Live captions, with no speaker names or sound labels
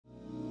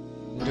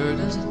There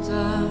comes a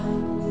time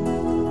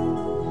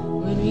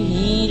when we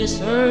heat a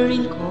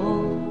certain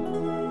cold,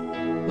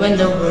 when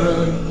the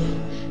world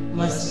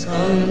must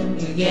come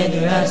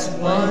together as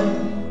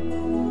one.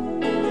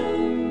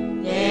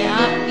 There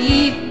are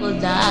people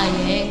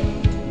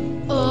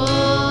dying.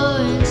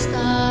 Oh, it's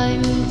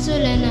time to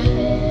lend a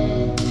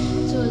hand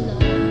to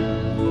love.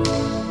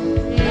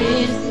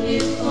 Is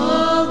it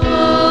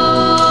over?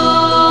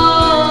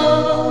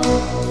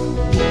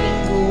 We can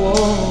go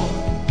on,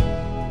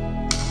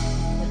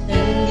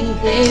 pretending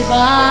day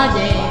by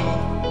day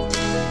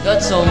that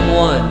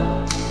someone,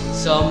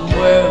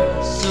 somewhere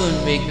will soon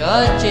make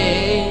a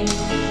change.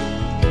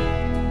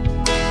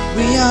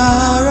 We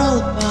are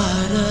all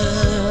part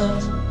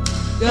of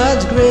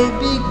God's great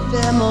big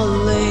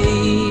family.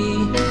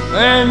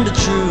 And the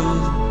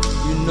truth,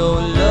 you know,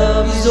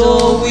 love is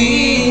all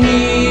we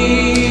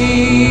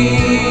need.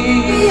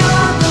 We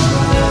are the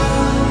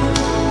world.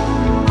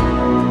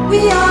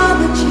 We are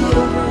the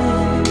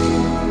children.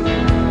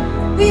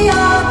 We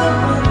are the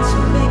ones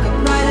who make a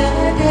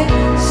brighter day.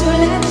 So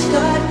let's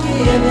start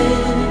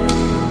giving.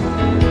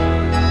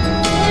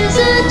 There's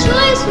a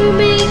choice we're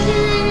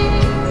making.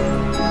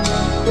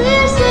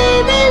 We're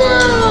saving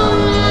our own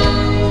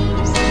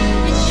lives.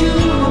 It's you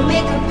who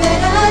make a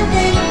better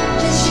day.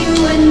 Just you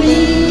and me.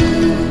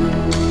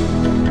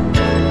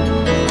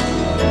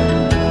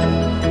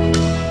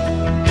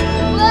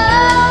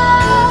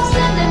 Well,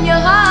 send them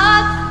your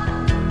heart,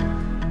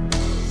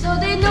 so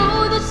they know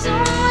that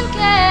someone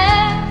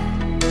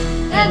cares,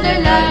 and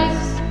their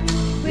lives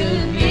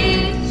will be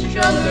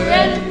stronger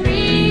and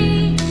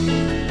free.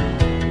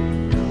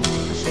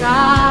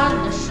 Shine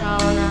the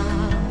sauna,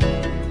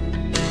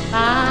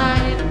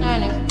 find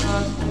kind of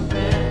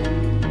comfortable.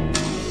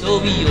 So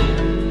we all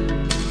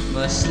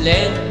must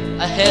lend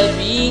a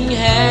helping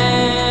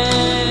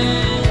hand.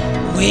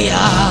 We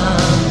are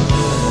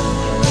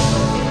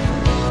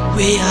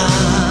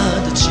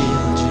the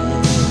children.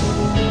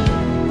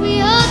 We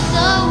are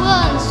the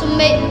ones who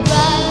make the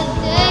bright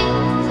day,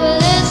 so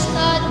let's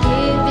start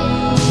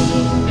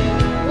giving.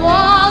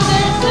 Wow,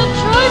 there's a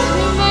choice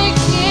we're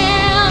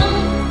making.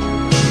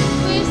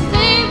 We're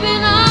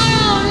saving our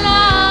own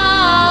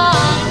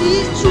lives.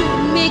 It's true,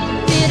 make a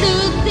better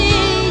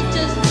day,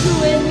 just you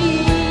and me.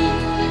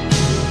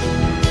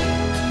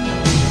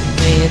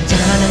 When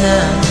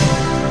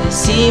it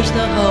seems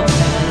no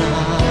hope.